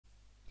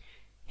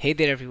Hey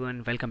there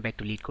everyone, welcome back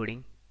to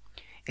Leetcoding.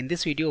 In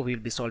this video we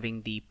will be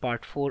solving the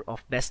part 4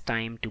 of best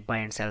time to buy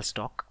and sell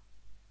stock.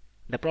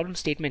 The problem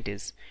statement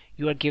is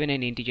you are given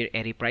an integer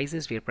array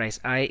prices where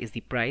price I is the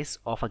price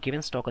of a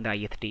given stock on the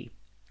ith day.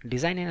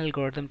 Design an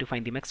algorithm to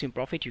find the maximum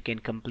profit you can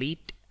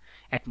complete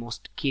at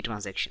most k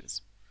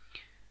transactions.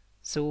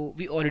 So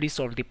we already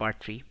solved the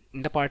part 3.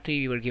 In the part 3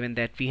 we were given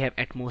that we have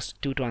at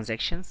most 2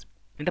 transactions.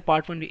 In the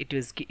part 1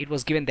 it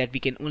was given that we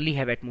can only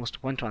have at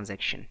most 1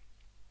 transaction.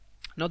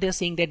 Now they are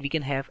saying that we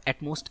can have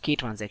at most k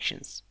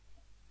transactions,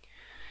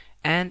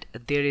 and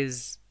there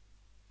is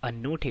a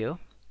note here.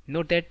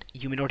 Note that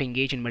you may not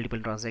engage in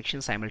multiple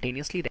transactions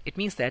simultaneously. It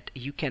means that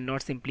you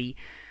cannot simply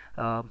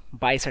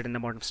buy a certain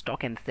amount of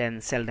stock and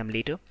then sell them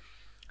later.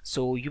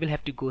 So you will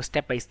have to go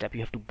step by step. You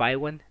have to buy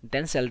one,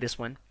 then sell this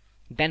one,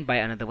 then buy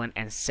another one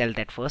and sell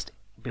that first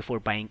before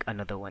buying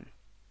another one.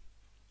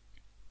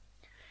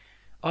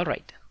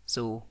 Alright,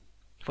 so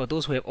for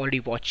those who have already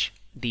watched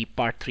the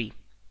part 3,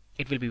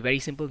 it will be very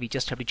simple. We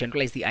just have to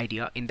generalize the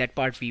idea. In that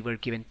part we were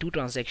given 2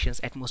 transactions,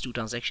 at most 2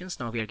 transactions.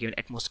 Now we are given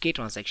at most k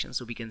transactions,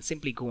 so we can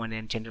simply go on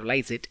and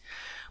generalize it.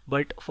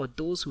 But for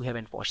those who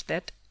haven't watched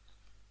that,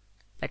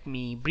 let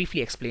me briefly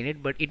explain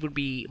it, but it would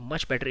be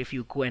much better if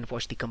you go and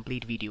watch the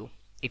complete video.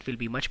 It will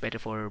be much better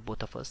for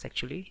both of us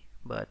actually,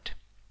 but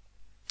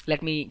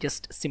let me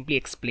just simply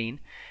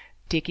explain.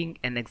 Taking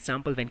an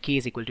example when k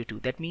is equal to 2,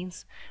 that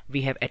means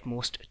we have at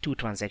most 2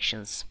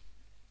 transactions.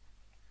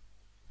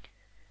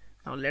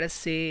 Now let us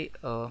say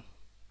for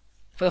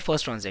the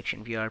first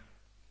transaction we are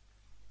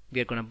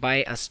going to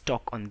buy a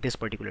stock on this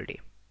particular day,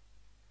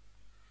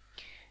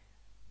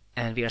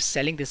 and we are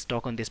selling this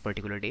stock on this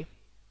particular day.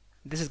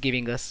 This is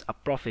giving us a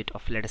profit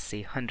of, let us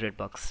say,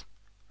 $100.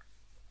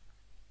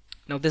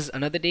 Now this is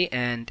another day,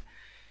 and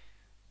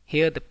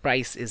here the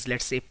price is,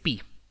 let's say,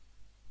 P,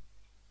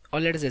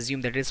 or let us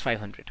assume that it is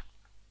 500.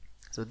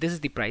 So this is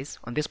the price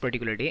on this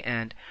particular day,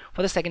 and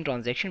for the second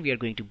transaction we are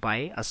going to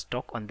buy a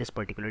stock on this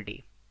particular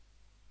day.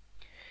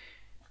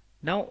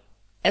 Now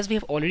as we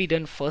have already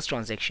done first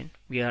transaction,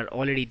 we are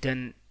already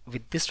done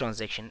with this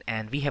transaction,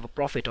 and we have a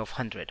profit of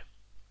 100.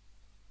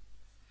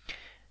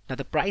 Now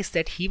the price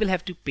that he will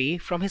have to pay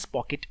from his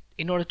pocket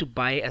in order to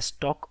buy a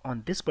stock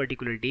on this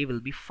particular day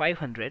will be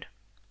 500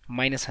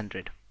 minus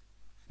 100,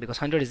 because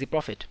 100 is the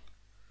profit.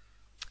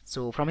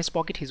 So from his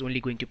pocket he's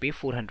only going to pay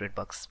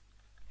 $400.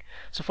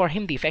 So for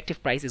him the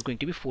effective price is going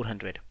to be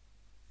 400.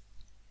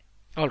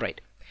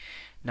 Alright,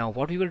 now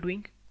what we were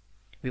doing,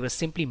 we were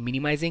simply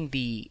minimizing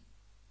the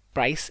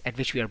price at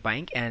which we are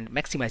buying and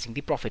maximizing the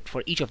profit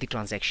for each of the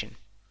transaction.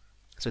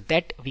 So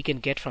that we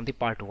can get from the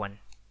part 1.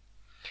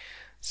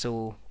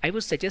 So I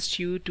would suggest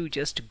you to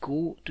just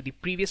go to the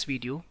previous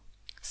video,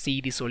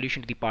 see the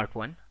solution to the part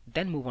 1,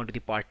 then move on to the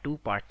part 2,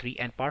 part 3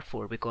 and part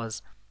 4,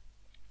 because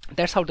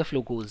that's how the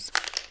flow goes.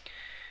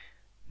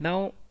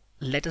 Now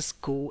let us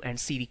go and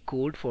see the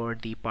code for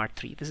the part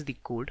 3. This is the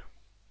code.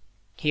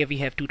 Here we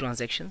have 2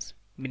 transactions,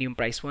 minimum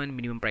price 1,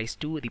 minimum price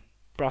 2, the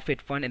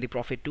profit 1 and the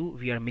profit 2.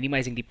 We are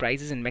minimizing the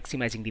prices and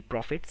maximizing the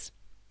profits.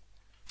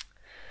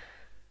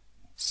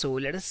 So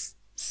let us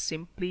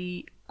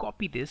simply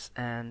copy this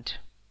and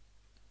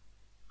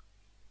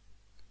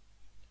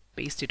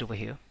paste it over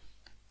here.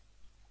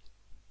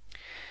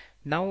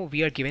 Now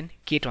we are given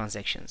k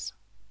transactions,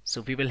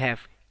 so we will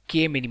have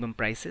k minimum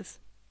prices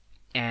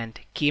and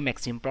k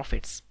maximum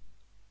profits.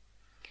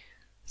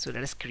 So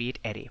let us create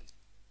array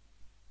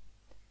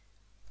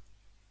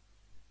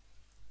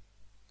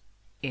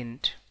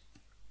int.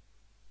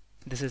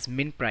 This is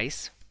min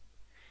price.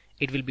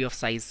 It will be of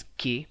size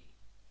k.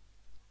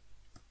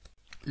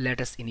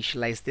 Let us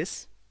initialize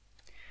this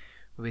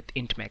with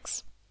int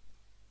max.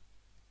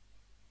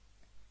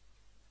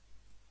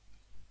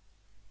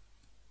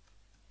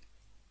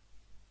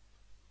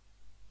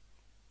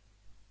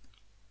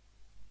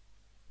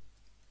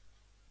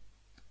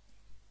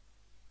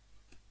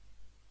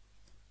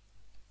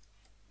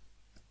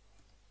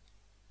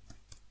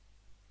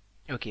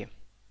 Okay,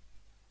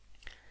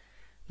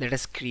 let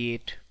us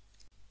create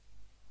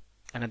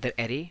another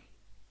array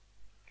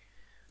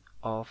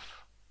of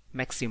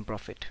maximum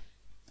profit.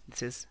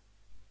 This is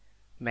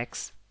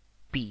max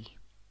p,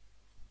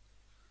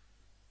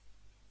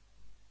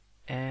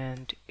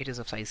 and it is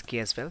of size k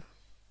as well,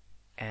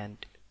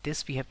 and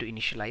this we have to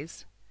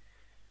initialize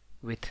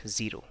with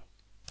 0.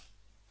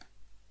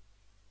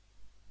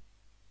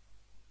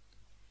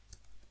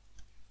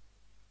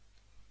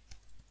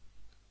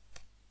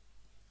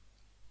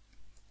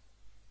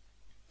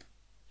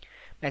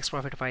 Max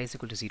profit of I is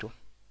equal to 0.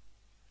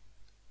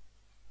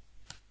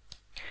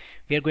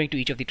 We are going to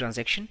each of the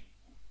transaction.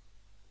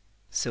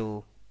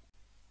 So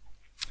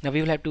now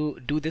we will have to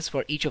do this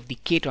for each of the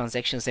k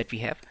transactions that we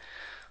have.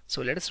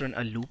 So let us run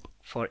a loop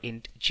for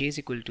int j is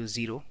equal to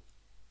 0,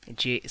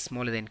 j is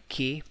smaller than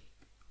k,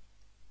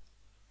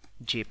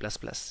 j plus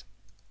plus.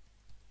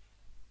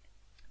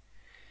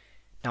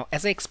 Now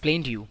as I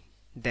explained to you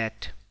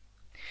that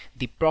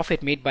the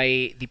profit made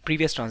by the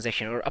previous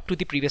transaction or up to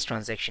the previous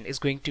transaction is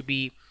going to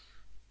be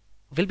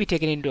will be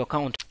taken into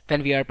account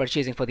when we are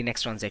purchasing for the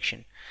next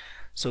transaction.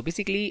 So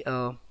basically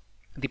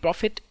the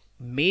profit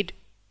made.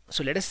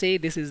 So let us say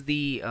this is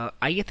the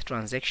ith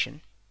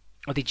transaction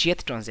or the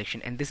jth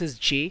transaction, and this is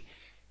j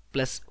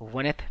plus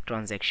 1th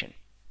transaction.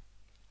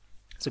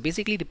 So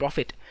basically the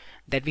profit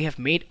that we have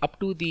made up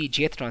to the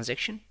jth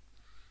transaction,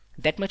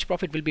 that much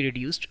profit will be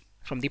reduced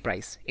from the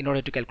price in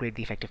order to calculate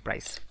the effective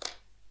price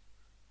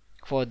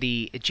for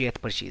the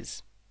jth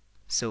purchase.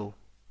 So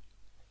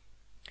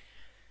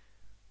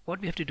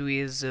what we have to do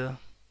is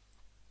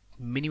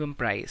minimum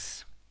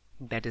price,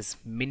 that is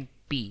min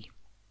p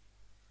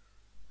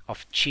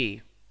of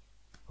j,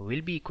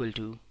 will be equal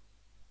to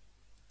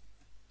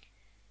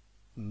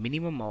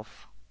minimum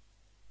of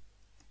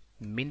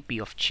min p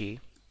of j,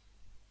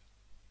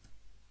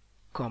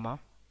 comma,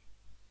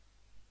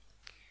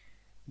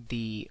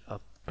 the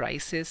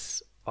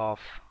prices of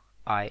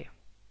I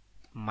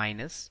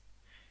minus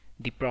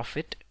the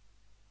profit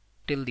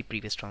till the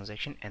previous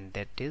transaction, and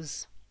that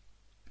is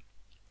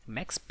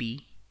max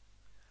p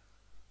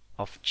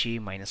of j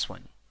minus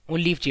 1,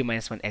 only if j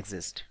minus 1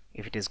 exists,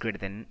 if it is greater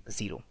than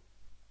 0.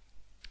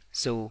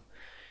 So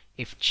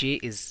if j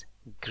is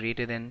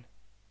greater than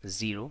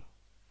 0,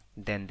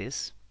 then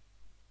this,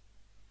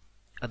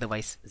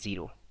 otherwise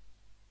 0.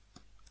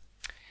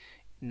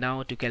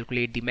 Now to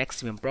calculate the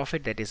maximum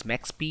profit, that is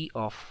max p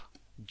of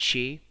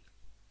j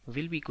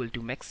will be equal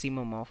to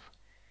maximum of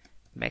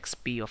max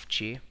p of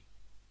j,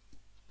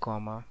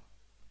 comma,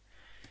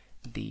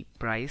 the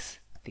price,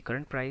 the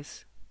current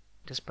price,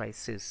 just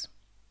prices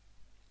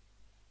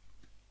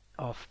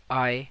of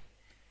I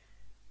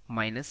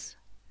minus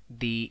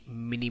the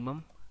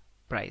minimum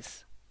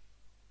price,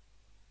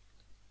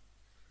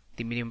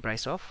 the minimum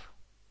price of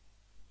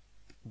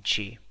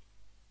j.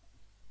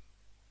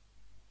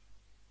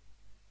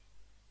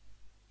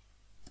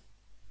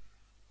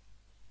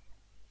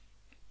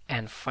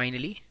 And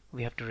finally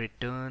we have to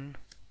return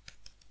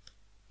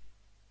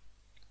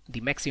the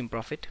maximum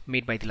profit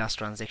made by the last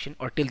transaction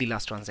or till the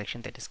last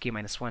transaction, that is k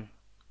minus 1.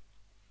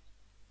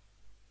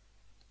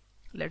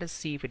 Let us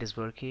see if it is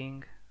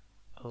working.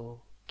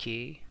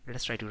 Okay, let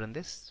us try to run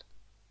this.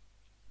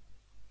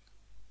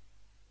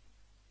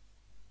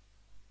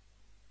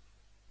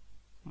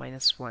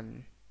 Minus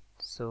 1.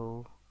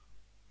 So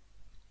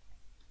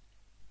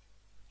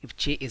if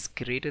j is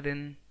greater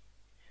than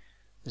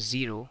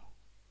 0,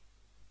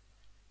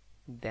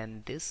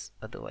 then this,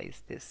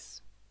 otherwise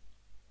this.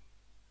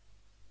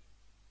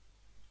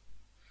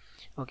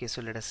 Okay,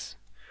 so let us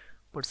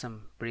put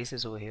some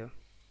braces over here.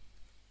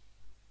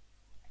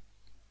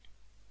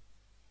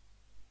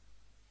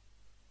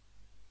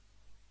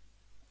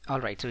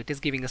 Alright, so it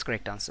is giving us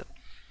correct answer.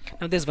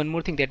 Now there's one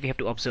more thing that we have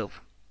to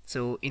observe.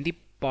 So in the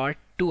part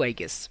 2, I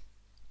guess,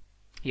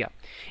 yeah,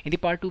 in the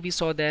part 2 we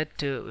saw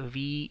that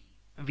we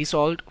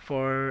solved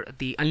for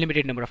the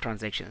unlimited number of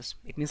transactions.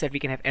 It means that we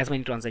can have as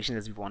many transactions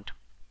as we want.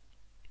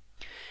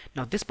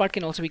 Now this part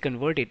can also be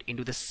converted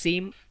into the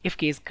same if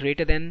k is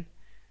greater than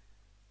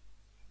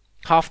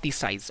half the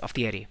size of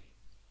the array.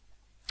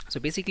 So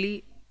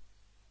basically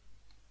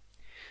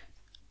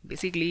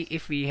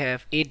if we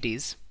have 8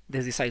 days,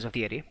 this is the size of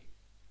the array.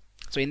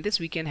 So in this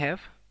we can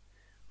have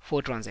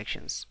 4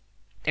 transactions,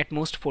 at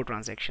most 4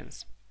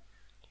 transactions.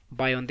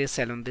 Buy on this,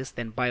 sell on this,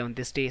 then buy on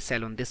this day,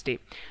 sell on this day.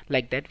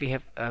 Like that we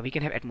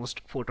can have at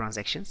most 4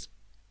 transactions.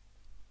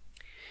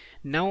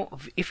 Now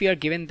if we are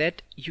given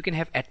that you can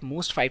have at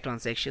most 5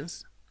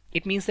 transactions,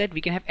 it means that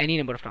we can have any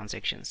number of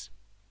transactions.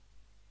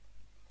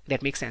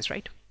 That makes sense,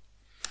 right?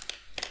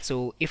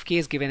 So if k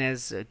is given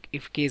as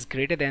if k is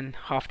greater than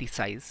half the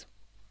size,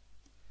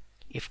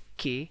 if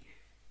k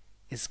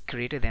is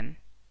greater than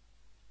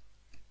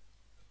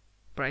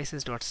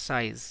prices dot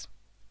size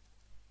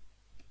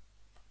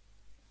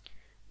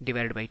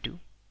divided by 2,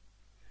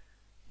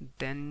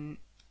 then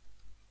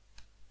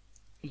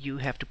you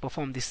have to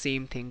perform the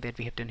same thing that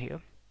we have done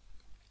here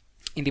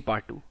in the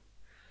part 2.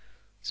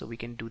 So we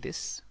can do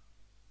this.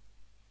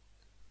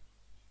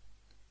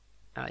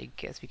 I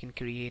guess we can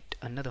create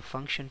another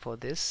function for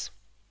this.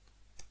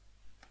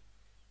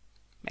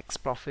 Max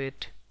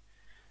profit,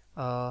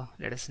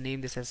 let us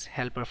name this as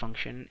helper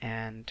function,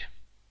 and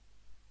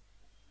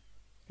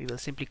we will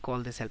simply call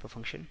this helper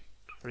function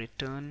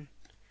return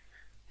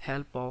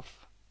help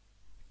of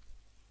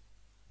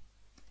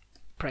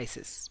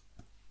prices.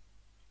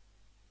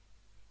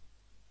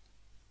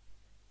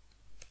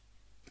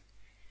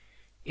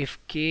 If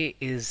k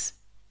is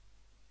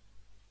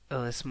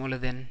smaller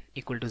than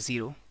equal to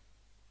 0,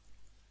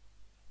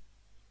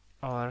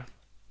 or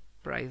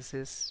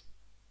prices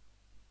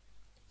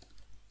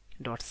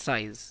dot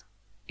size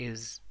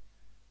is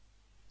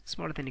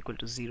smaller than equal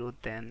to 0,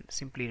 then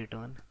simply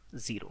return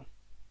 0.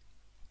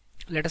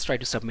 Let us try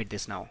to submit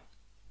this now.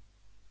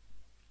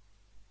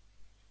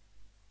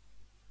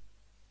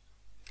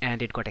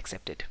 And it got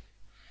accepted.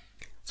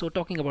 So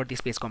talking about the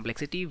space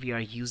complexity, we are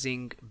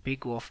using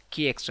big O of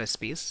k extra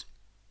space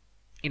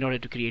in order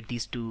to create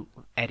these two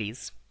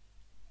arrays.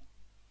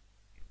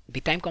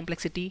 The time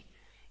complexity,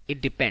 it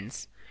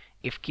depends.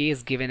 If k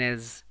is given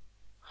as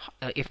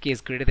if k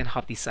is greater than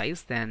half the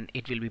size, then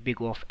it will be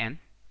big O of n.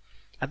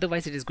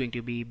 Otherwise it is going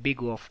to be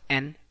big O of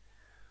n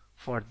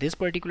for this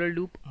particular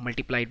loop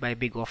multiplied by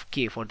big of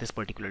k for this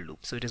particular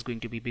loop. So it is going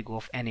to be big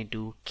of n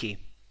into k.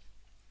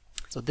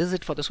 So this is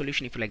it for the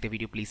solution. If you like the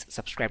video, please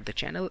subscribe to the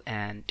channel,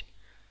 and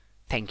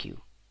thank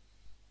you.